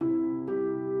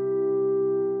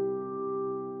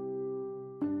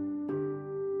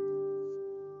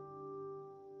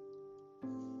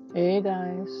Hey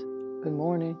guys, good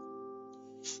morning.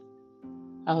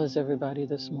 How is everybody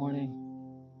this morning?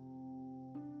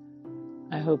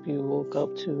 I hope you woke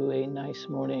up to a nice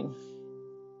morning,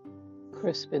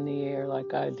 crisp in the air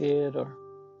like I did, or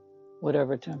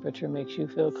whatever temperature makes you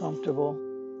feel comfortable.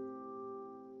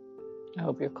 I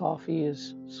hope your coffee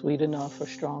is sweet enough or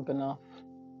strong enough,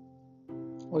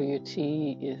 or your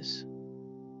tea is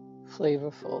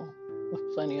flavorful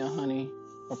with plenty of honey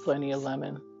or plenty of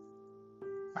lemon,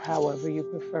 or however you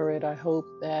prefer it. I hope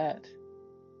that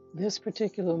this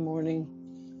particular morning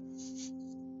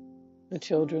the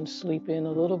children sleep in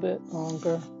a little bit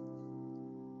longer.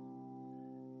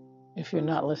 If you're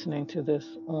not listening to this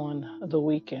on the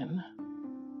weekend,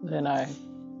 then I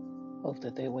hope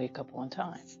that they wake up on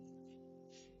time.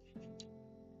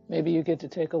 Maybe you get to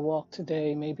take a walk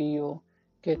today. Maybe you'll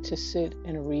get to sit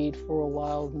and read for a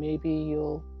while. Maybe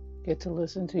you'll get to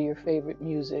listen to your favorite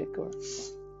music or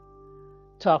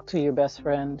talk to your best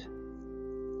friend.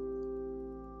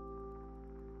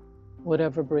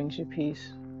 Whatever brings you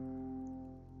peace.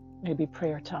 Maybe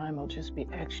prayer time will just be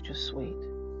extra sweet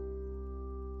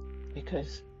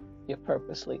because you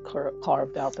purposely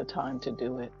carved out the time to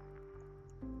do it.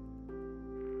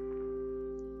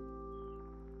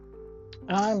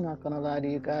 I'm not going to lie to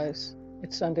you guys.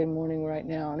 It's Sunday morning right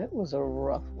now, and it was a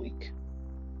rough week.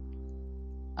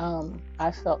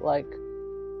 I felt like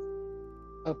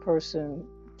a person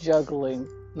juggling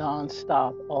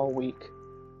nonstop all week,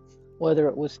 whether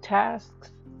it was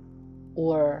tasks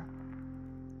or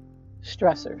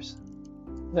stressors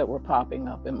that were popping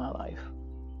up in my life.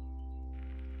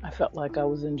 I felt like I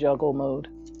was in juggle mode,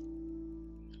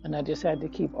 and I just had to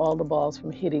keep all the balls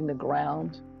from hitting the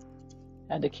ground,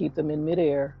 had to keep them in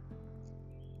midair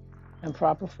in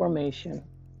proper formation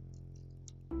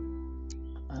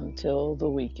until the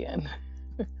weekend,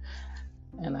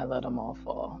 and I let them all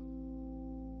fall.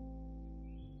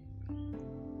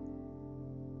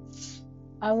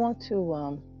 I want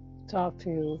to talk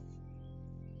to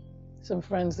some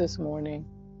friends this morning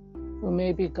who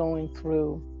may be going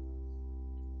through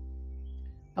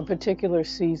a particular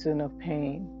season of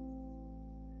pain.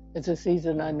 It's a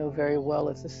season I know very well.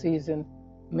 It's a season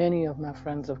many of my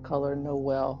friends of color know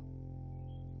well.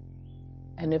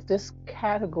 And if this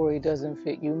category doesn't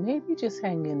fit you, maybe just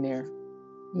hang in there.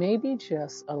 Maybe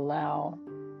just allow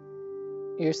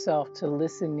yourself to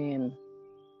listen in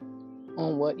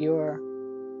on what your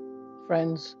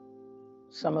friends,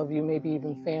 some of you maybe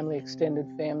even family, extended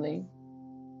family,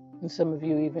 and some of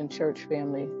you even church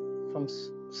family from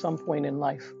some point in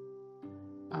life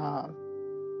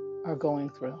are going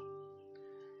through.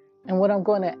 And what I'm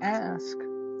going to ask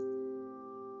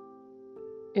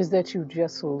is that you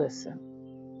just listen,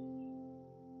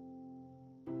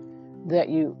 that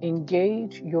you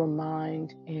engage your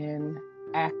mind in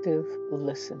active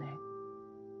listening,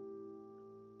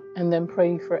 and then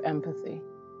pray for empathy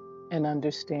and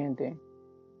understanding,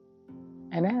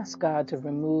 and ask God to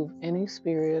remove any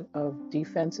spirit of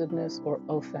defensiveness or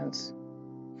offense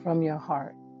from your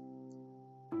heart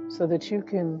so that you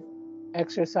can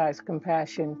exercise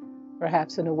compassion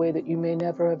perhaps in a way that you may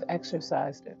never have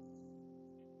exercised it.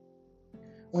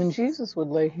 When Jesus would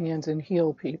lay hands and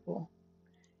heal people,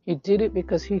 he did it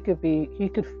because he could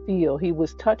feel, he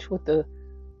was touched with the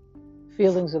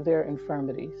feelings of their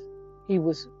infirmities. He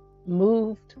was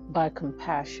moved by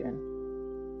compassion.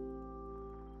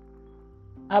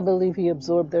 I believe he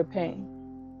absorbed their pain.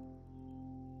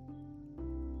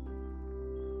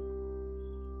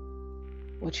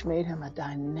 Which made him a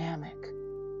dynamic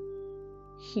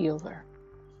healer.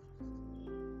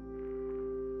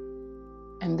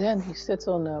 And then he sits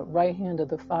on the right hand of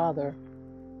the Father,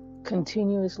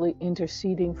 continuously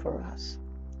interceding for us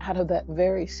out of that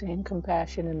very same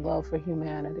compassion and love for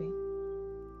humanity.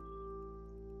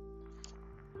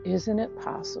 Isn't it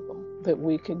possible that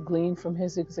we could glean from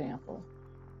his example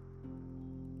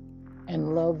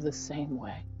and love the same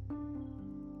way?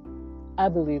 I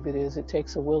believe it is. It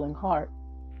takes a willing heart,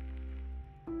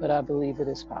 but I believe it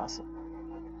is possible.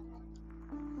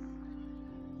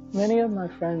 Many of my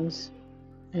friends,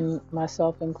 and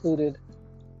myself included,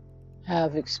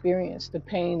 have experienced the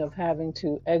pain of having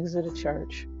to exit a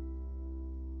church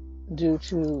due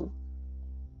to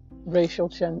racial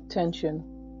tension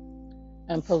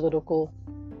and political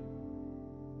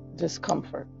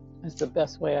discomfort, is the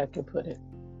best way I could put it.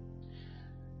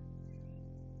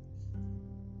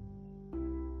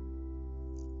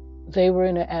 They were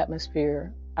in an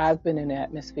atmosphere, I've been in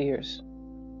atmospheres,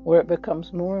 where it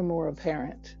becomes more and more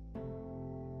apparent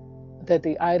that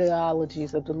the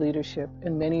ideologies of the leadership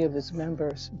and many of its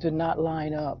members do not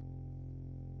line up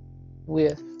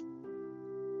with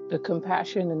the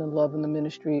compassion and the love and the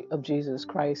ministry of Jesus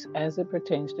Christ as it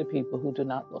pertains to people who do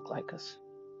not look like us.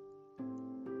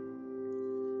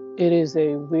 It is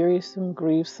a wearisome,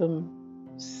 grievous,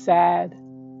 sad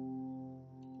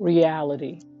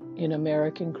reality in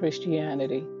American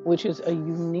Christianity, which is a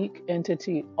unique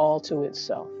entity all to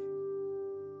itself.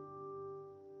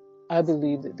 I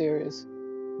believe that there is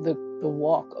the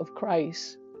walk of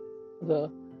Christ,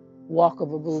 the walk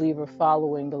of a believer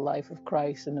following the life of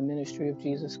Christ and the ministry of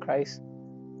Jesus Christ,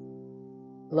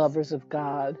 lovers of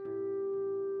God,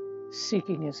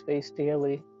 seeking his face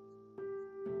daily.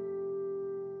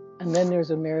 And then there's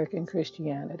American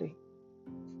Christianity.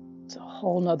 It's a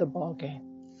whole nother ballgame.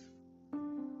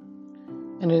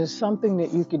 And it is something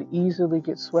that you could easily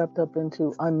get swept up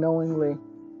into unknowingly,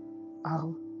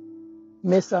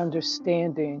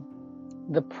 misunderstanding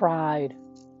the pride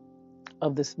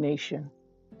of this nation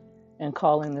and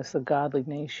calling this a godly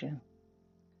nation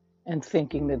and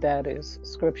thinking that that is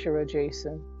scripture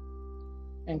adjacent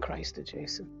and Christ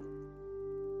adjacent.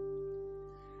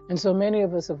 And so many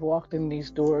of us have walked in these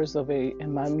doors of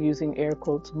and I'm using air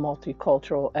quotes,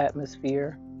 multicultural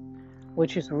atmosphere,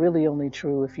 which is really only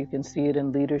true if you can see it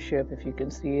in leadership, if you can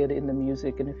see it in the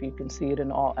music, and if you can see it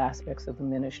in all aspects of the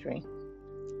ministry.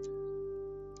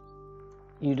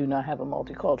 You do not have a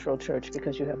multicultural church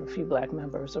because you have a few Black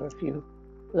members or a few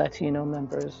Latino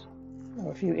members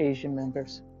or a few Asian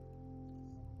members.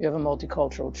 You have a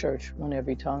multicultural church when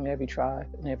every tongue, every tribe,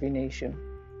 and every nation,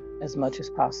 as much as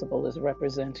possible, is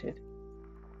represented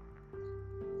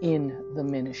in the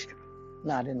ministry,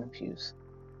 not in the pews.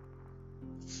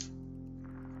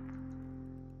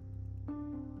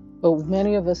 But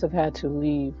many of us have had to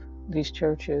leave these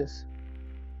churches,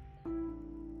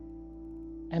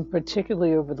 and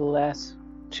particularly over the last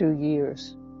 2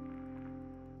 years,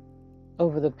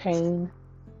 over the pain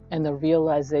and the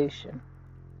realization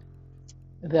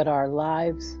that our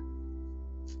lives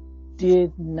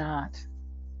did not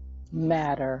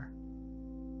matter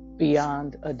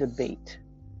beyond a debate.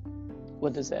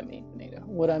 What does that mean, Anita?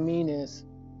 What I mean is,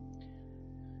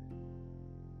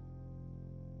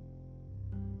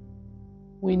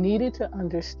 we needed to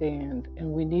understand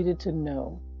and we needed to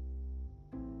know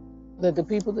that the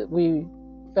people that we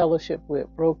fellowship with,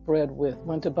 broke bread with,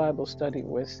 went to Bible study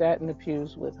with, sat in the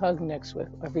pews with, hugged necks with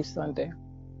every Sunday,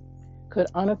 could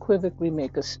unequivocally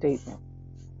make a statement.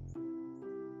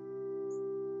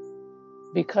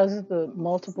 Because of the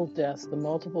multiple deaths, the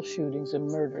multiple shootings and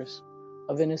murders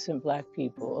of innocent Black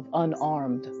people, of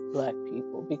unarmed Black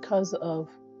people, because of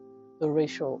the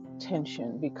racial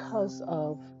tension, because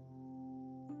of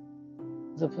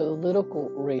the political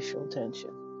racial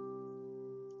tension,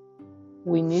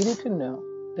 we needed to know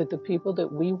that the people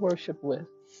that we worship with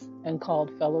and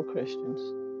called fellow Christians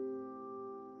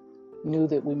knew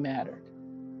that we mattered.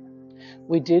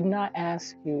 We did not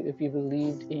ask you if you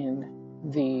believed in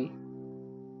the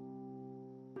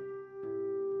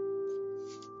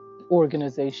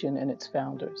organization and its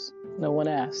founders. No one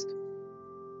asked,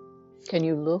 can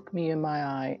you look me in my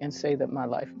eye and say that my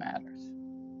life matters?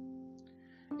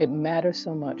 It matters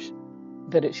so much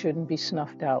that it shouldn't be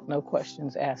snuffed out, no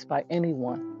questions asked by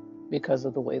anyone because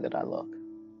of the way that I look.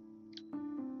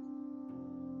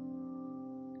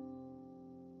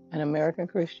 And American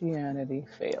Christianity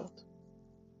failed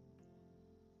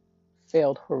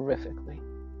horrifically.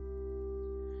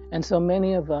 And so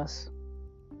many of us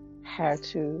had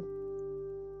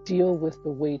to deal with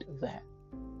the weight of that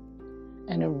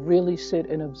and to really sit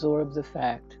and absorb the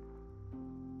fact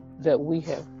that we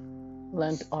have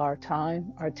lent our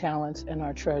time, our talents, and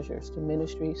our treasures to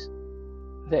ministries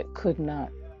that could not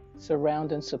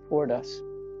surround and support us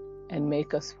and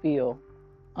make us feel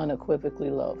unequivocally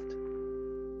loved.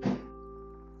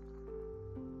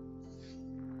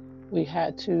 We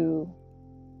had to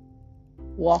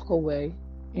walk away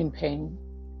in pain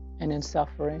and in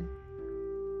suffering,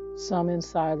 some in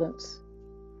silence,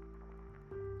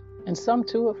 and some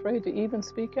too afraid to even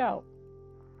speak out.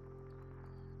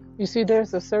 You see,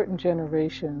 there's a certain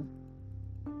generation,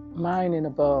 mine and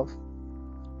above,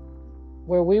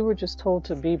 where we were just told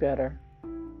to be better.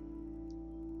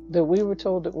 That we were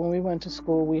told that when we went to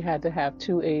school, we had to have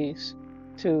 2 A's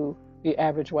to the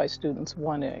average white student's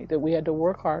 1 A. That we had to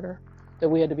work harder, that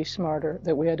we had to be smarter,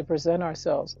 that we had to present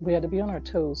ourselves. We had to be on our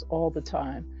toes all the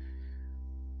time.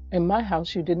 In my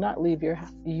house, you did not leave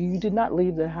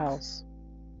the house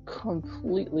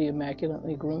completely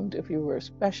immaculately groomed if you were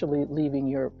especially leaving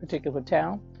your particular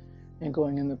town and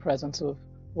going in the presence of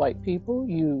white people.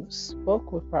 You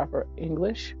spoke with proper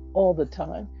English all the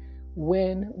time.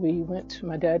 When we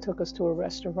my dad took us to a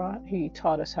restaurant. He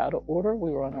taught us how to order. We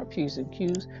were on our P's and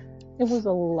Q's. It was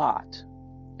a lot.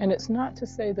 And it's not to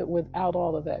say that without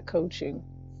all of that coaching,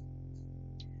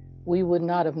 we would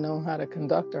not have known how to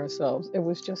conduct ourselves. It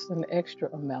was just an extra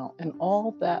amount. And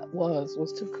all that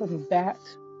was to combat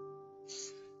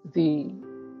the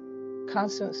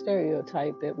constant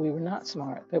stereotype that we were not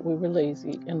smart, that we were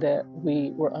lazy, and that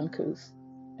we were uncouth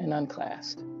and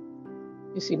unclassed.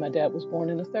 You see, my dad was born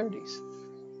in the 30s.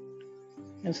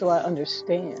 And so I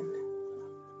understand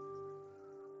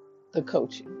the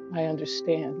coaching. I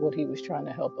understand what he was trying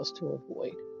to help us to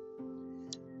avoid.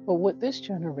 But what this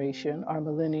generation, our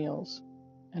millennials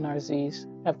and our Zs,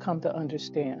 have come to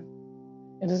understand,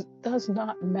 it does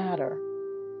not matter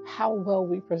how well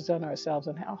we present ourselves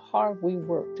and how hard we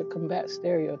work to combat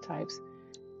stereotypes,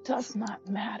 it does not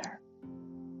matter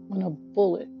when a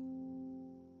bullet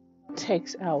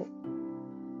takes out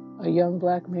a young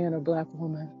black man or black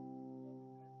woman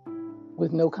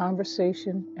with no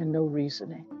conversation and no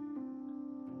reasoning,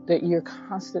 that you're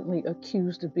constantly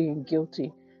accused of being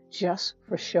guilty just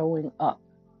for showing up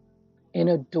in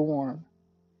a dorm,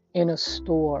 in a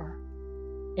store,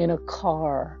 in a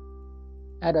car,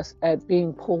 at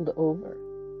being pulled over.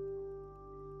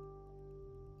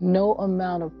 No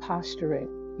amount of posturing,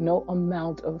 no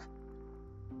amount of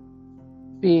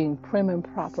being prim and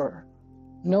proper,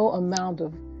 no amount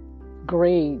of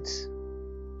grades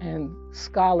and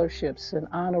scholarships and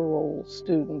honor roll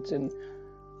students and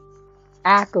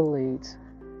accolades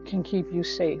can keep you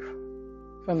safe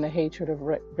from the hatred of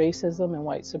racism and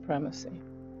white supremacy.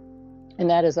 And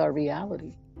that is our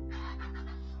reality.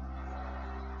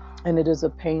 And it is a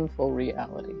painful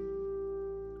reality.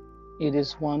 It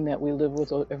is one that we live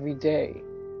with every day.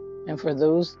 And for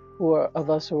those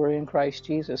of us who are in Christ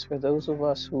Jesus, for those of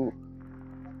us who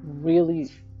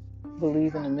really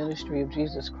believe in the ministry of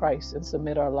Jesus Christ and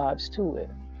submit our lives to it,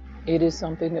 it is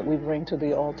something that we bring to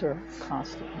the altar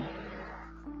constantly.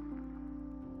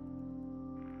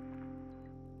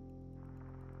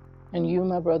 And you,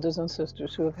 my brothers and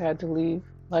sisters, who have had to leave,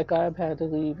 like I have had to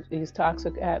leave, these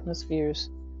toxic atmospheres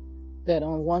that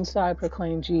on one side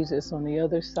proclaim Jesus, on the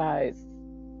other side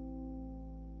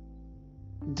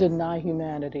deny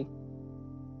humanity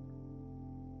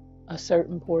a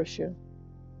certain portion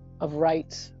of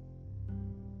rights,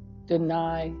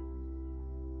 deny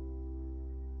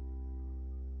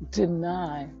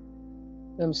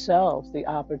themselves the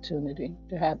opportunity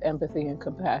to have empathy and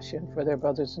compassion for their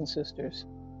brothers and sisters,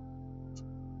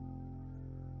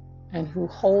 and who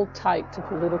hold tight to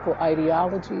political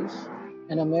ideologies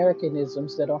and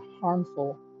Americanisms that are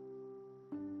harmful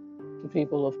to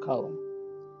people of color.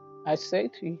 I say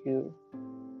to you,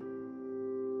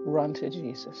 run to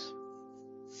Jesus.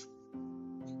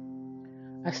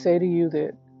 I say to you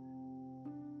that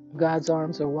God's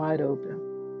arms are wide open.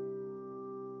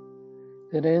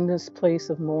 That in this place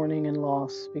of mourning and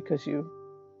loss, because you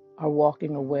are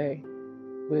walking away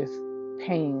with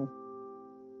pain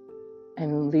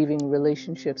and leaving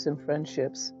relationships and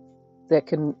friendships that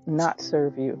can not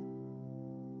serve you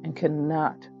and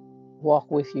cannot walk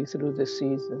with you through this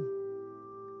season,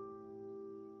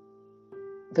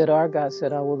 that our God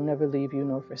said, I will never leave you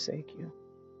nor forsake you.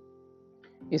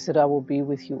 He said, I will be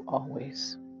with you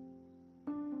always.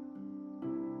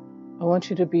 I want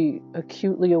you to be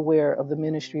acutely aware of the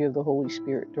ministry of the Holy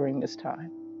Spirit during this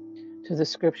time, to the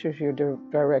scriptures you're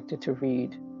directed to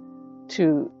read,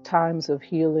 to times of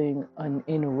healing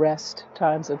in rest,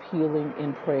 times of healing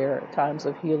in prayer, times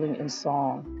of healing in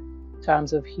song,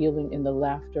 times of healing in the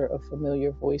laughter of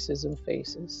familiar voices and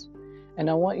faces. And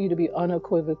I want you to be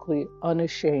unequivocally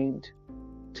unashamed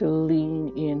to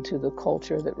lean into the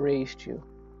culture that raised you.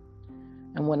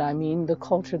 And when I mean the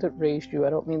culture that raised you, I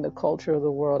don't mean the culture of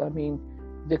the world. I mean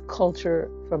the culture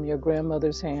from your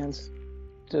grandmother's hands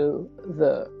to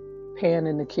the pan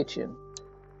in the kitchen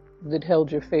that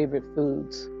held your favorite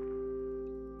foods,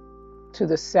 to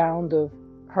the sound of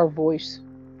her voice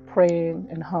praying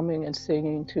and humming and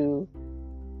singing, to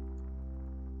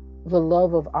the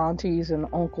love of aunties and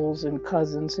uncles and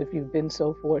cousins, if you've been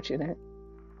so fortunate,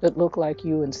 that look like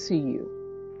you and see you,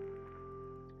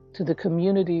 to the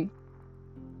community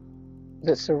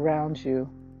that surrounds you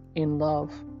in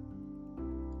love.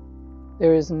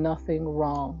 There is nothing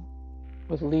wrong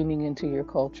with leaning into your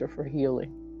culture for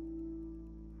healing.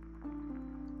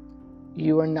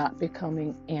 You are not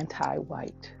becoming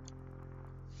anti-white.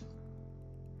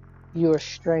 You are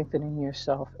strengthening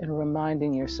yourself and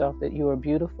reminding yourself that you are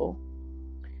beautiful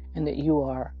and that you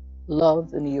are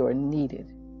loved and you are needed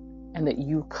and that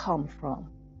you come from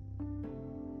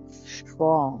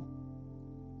strong,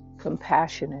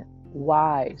 compassionate,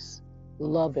 wise,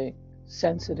 loving,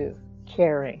 sensitive,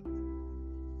 caring,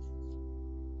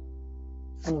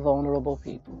 and vulnerable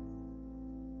people.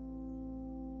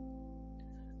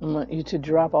 I want you to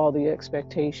drop all the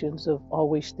expectations of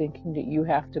always thinking that you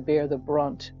have to bear the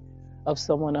brunt of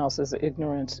someone else's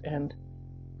ignorance and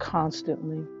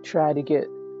constantly try to get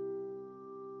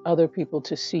other people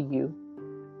to see you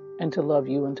and to love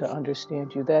you and to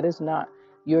understand you. That is not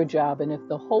your job. And if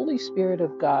the Holy Spirit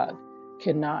of God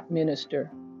cannot minister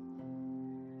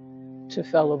to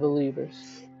fellow believers,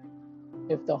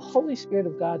 if the Holy Spirit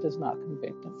of God does not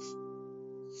convict them,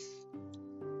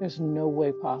 there's no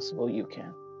way possible you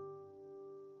can.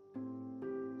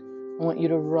 I want you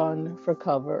to run for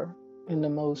cover in the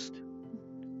most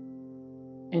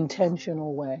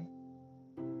intentional way.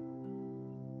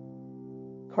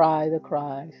 Cry the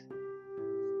cries.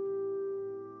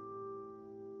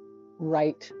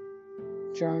 Write,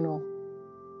 journal,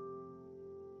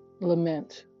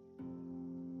 lament.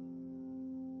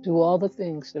 Do all the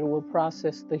things that will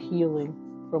process the healing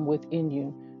from within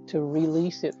you to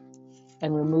release it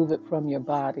and remove it from your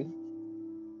body.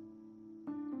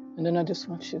 And then I just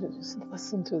want you to just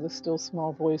listen to the still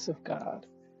small voice of God.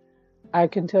 I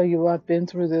can tell you I've been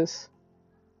through this.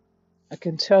 I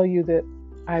can tell you that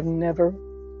I've never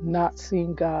not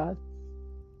seen God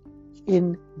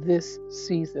in this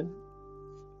season.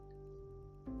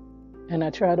 And I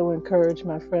try to encourage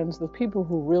my friends, the people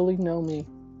who really know me,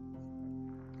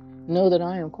 know that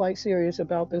I am quite serious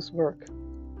about this work.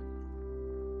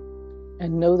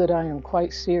 And know that I am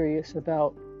quite serious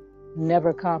about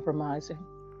never compromising.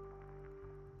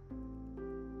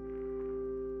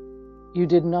 You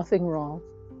did nothing wrong.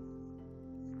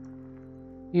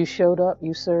 You showed up,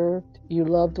 you served, you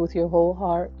loved with your whole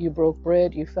heart, you broke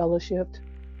bread, you fellowshipped,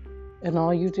 and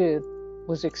all you did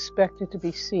was expected to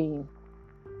be seen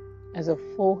as a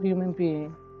full human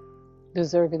being,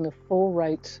 deserving the full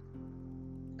rights,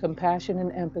 compassion,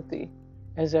 and empathy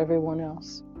as everyone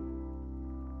else.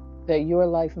 That your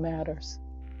life matters.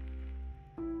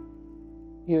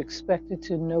 You expected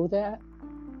to know that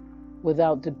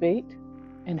without debate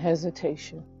and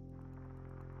hesitation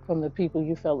from the people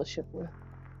you fellowship with.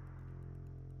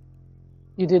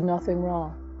 You did nothing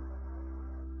wrong.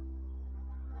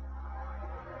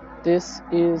 This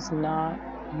is not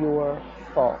your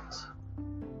fault.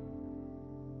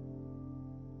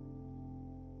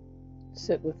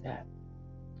 Sit with that.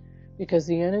 Because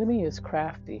the enemy is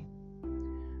crafty.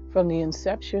 From the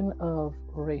inception of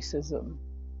racism,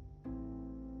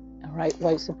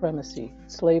 white supremacy,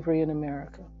 slavery in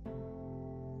America,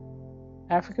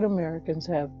 African Americans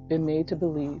have been made to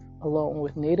believe, along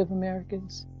with Native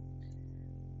Americans,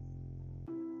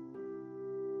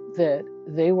 that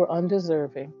they were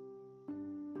undeserving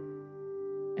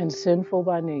and sinful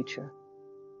by nature,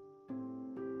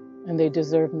 and they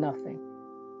deserve nothing.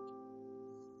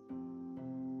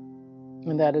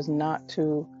 And that is not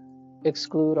to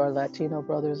exclude our Latino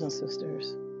brothers and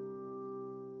sisters,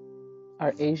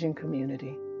 our Asian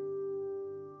community,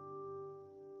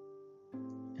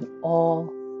 and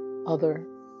all other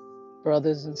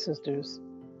brothers and sisters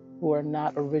who are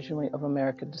not originally of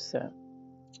American descent.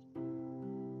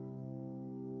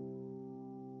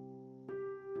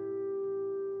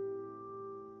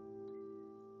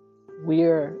 We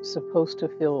are supposed to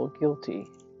feel guilty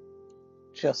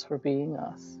just for being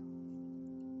us.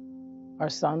 Our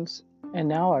sons, and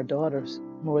now our daughters,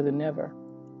 more than ever,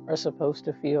 are supposed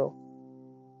to feel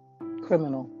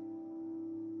criminal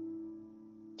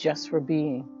just for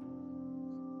being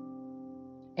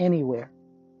anywhere.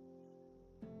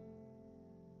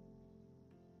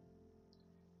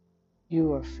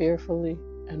 You are fearfully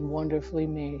and wonderfully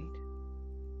made.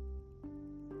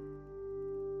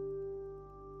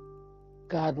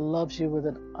 God loves you with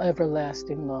an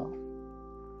everlasting love.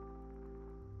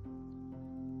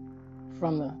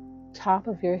 From the top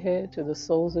of your head to the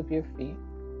soles of your feet.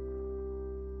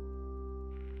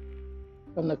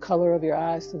 From the color of your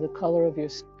eyes to the color of your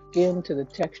skin to the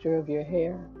texture of your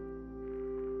hair.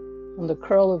 From the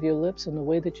curl of your lips and the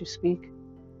way that you speak.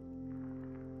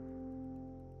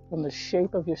 From the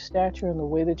shape of your stature and the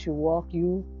way that you walk,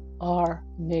 you are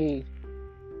made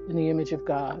in the image of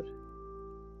God.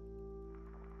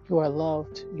 You are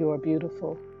loved, you are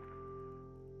beautiful,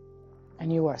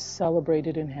 and you are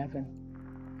celebrated in heaven.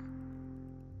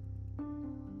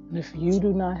 And if you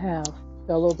do not have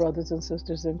fellow brothers and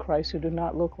sisters in Christ who do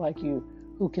not look like you,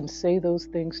 who can say those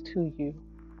things to you,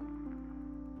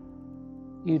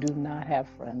 you do not have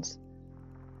friends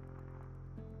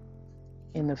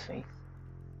in the faith,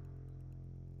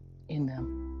 in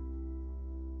them.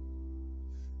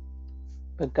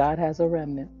 But God has a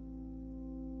remnant,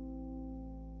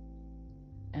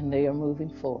 and they are moving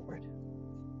forward.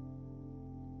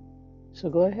 So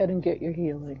go ahead and get your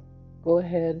healing. Go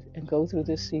ahead and go through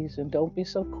this season. Don't be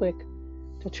so quick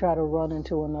to try to run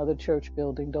into another church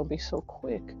building. Don't be so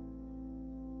quick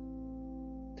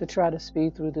to try to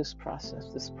speed through this process.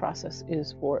 This process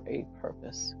is for a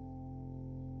purpose.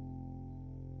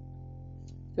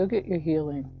 Go get your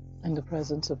healing in the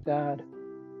presence of God,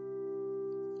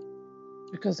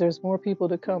 because there's more people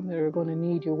to come that are going to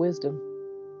need your wisdom.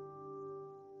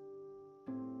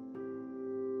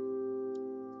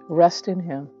 Rest in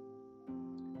Him.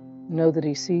 Know that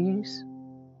He sees,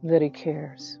 that He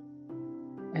cares,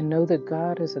 and know that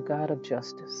God is a God of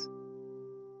justice.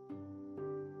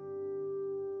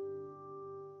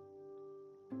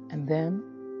 And then,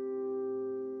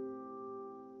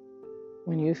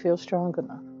 when you feel strong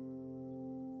enough,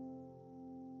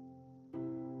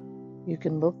 you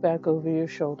can look back over your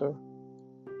shoulder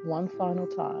one final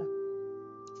time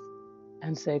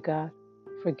and say, God,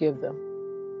 forgive them,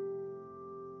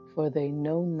 for they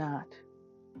know not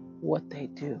what they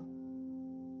do.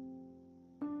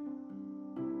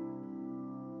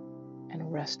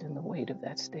 And rest in the weight of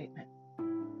that statement.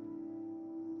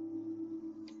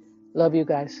 Love you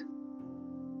guys.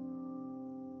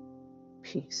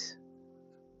 Peace.